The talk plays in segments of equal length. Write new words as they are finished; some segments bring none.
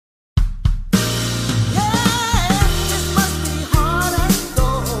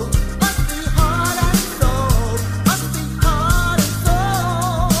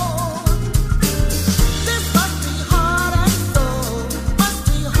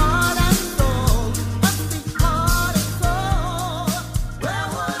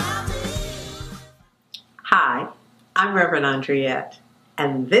Carmen Andriette,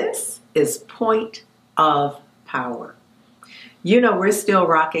 and this is Point of Power. You know, we're still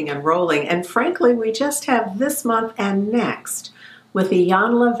rocking and rolling, and frankly, we just have this month and next with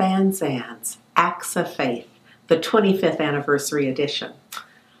Iyanla Vanzant's Acts of Faith, the 25th anniversary edition.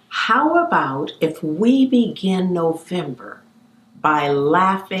 How about if we begin November by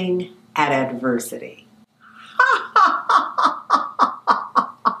laughing at adversity?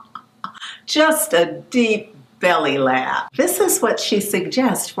 Just a deep belly laugh. This is what she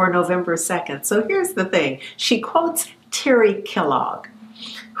suggests for November 2nd. So here's the thing. She quotes Terry Kellogg,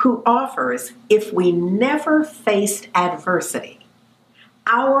 who offers, if we never faced adversity,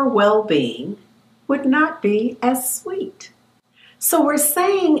 our well-being would not be as sweet. So we're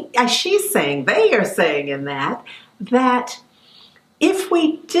saying, as she's saying, they are saying in that if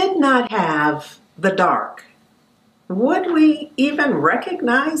we did not have the dark, would we even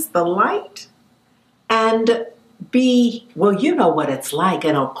recognize the light? And well, you know what it's like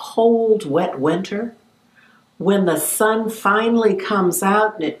in a cold, wet winter when the sun finally comes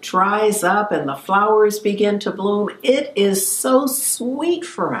out and it dries up and the flowers begin to bloom. It is so sweet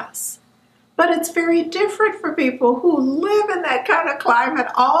for us. But it's very different for people who live in that kind of climate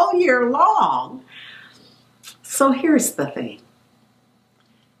all year long. So here's the thing.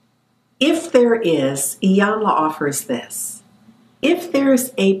 If there is, Iyanla offers this, if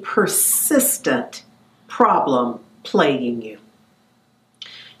there's a persistent problem plaguing you,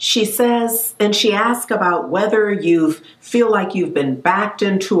 she says, and she asks about whether you feel like you've been backed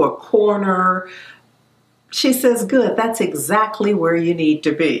into a corner. She says, good, that's exactly where you need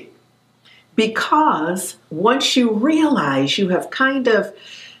to be. Because once you realize you have kind of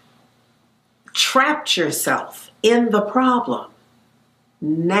trapped yourself in the problem,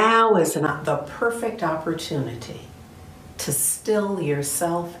 now is the perfect opportunity to still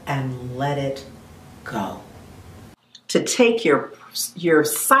yourself and let it go. To take your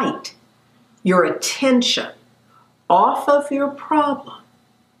sight, your attention off of your problem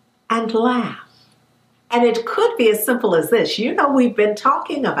and laugh. And it could be as simple as this. You know, we've been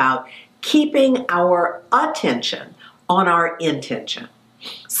talking about keeping our attention on our intention.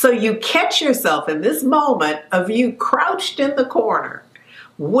 So you catch yourself in this moment of you crouched in the corner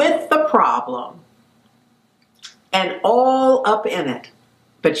with the problem and all up in it,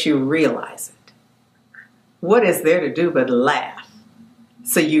 but you realize it. What is there to do but laugh?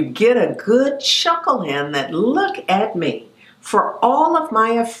 So you get a good chuckle in that, look at me. For all of my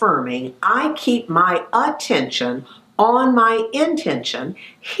affirming, I keep my attention on my intention.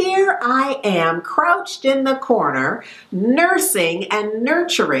 Here I am crouched in the corner, nursing and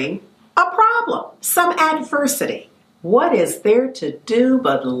nurturing a problem, some adversity. What is there to do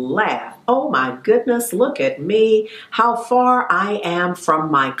but laugh? Oh my goodness, look at me, how far I am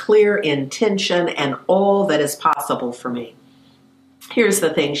from my clear intention and all that is possible for me. Here's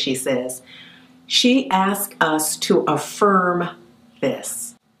the thing she says. She asks us to affirm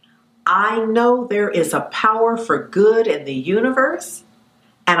this. I know there is a power for good in the universe,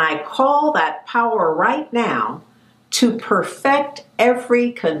 and I call that power right now to perfect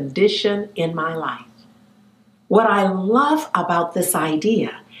every condition in my life. What I love about this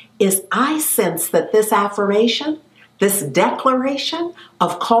idea is I sense that this affirmation, this declaration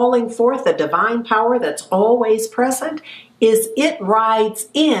of calling forth the divine power that's always present, it rides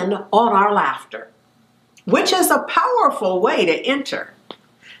in on our laughter, which is a powerful way to enter.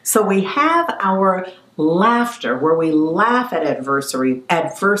 So we have our laughter where we laugh at adversity,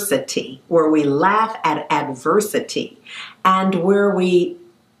 where we laugh at adversity, and where we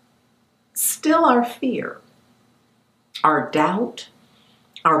still our fear, our doubt,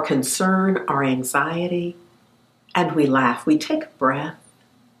 our concern, our anxiety, and we laugh. We take a breath.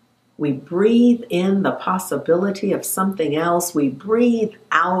 We breathe in the possibility of something else. We breathe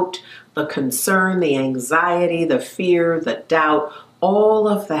out the concern, the anxiety, the fear, the doubt, all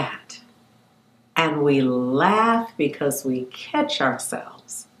of that. And we laugh because we catch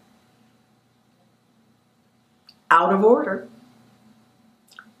ourselves out of order,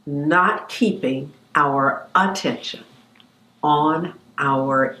 not keeping our attention on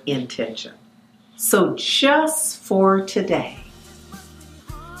our intention. So just for today,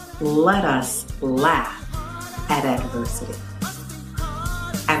 let us laugh at adversity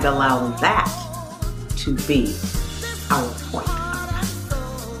and allow that to be our point.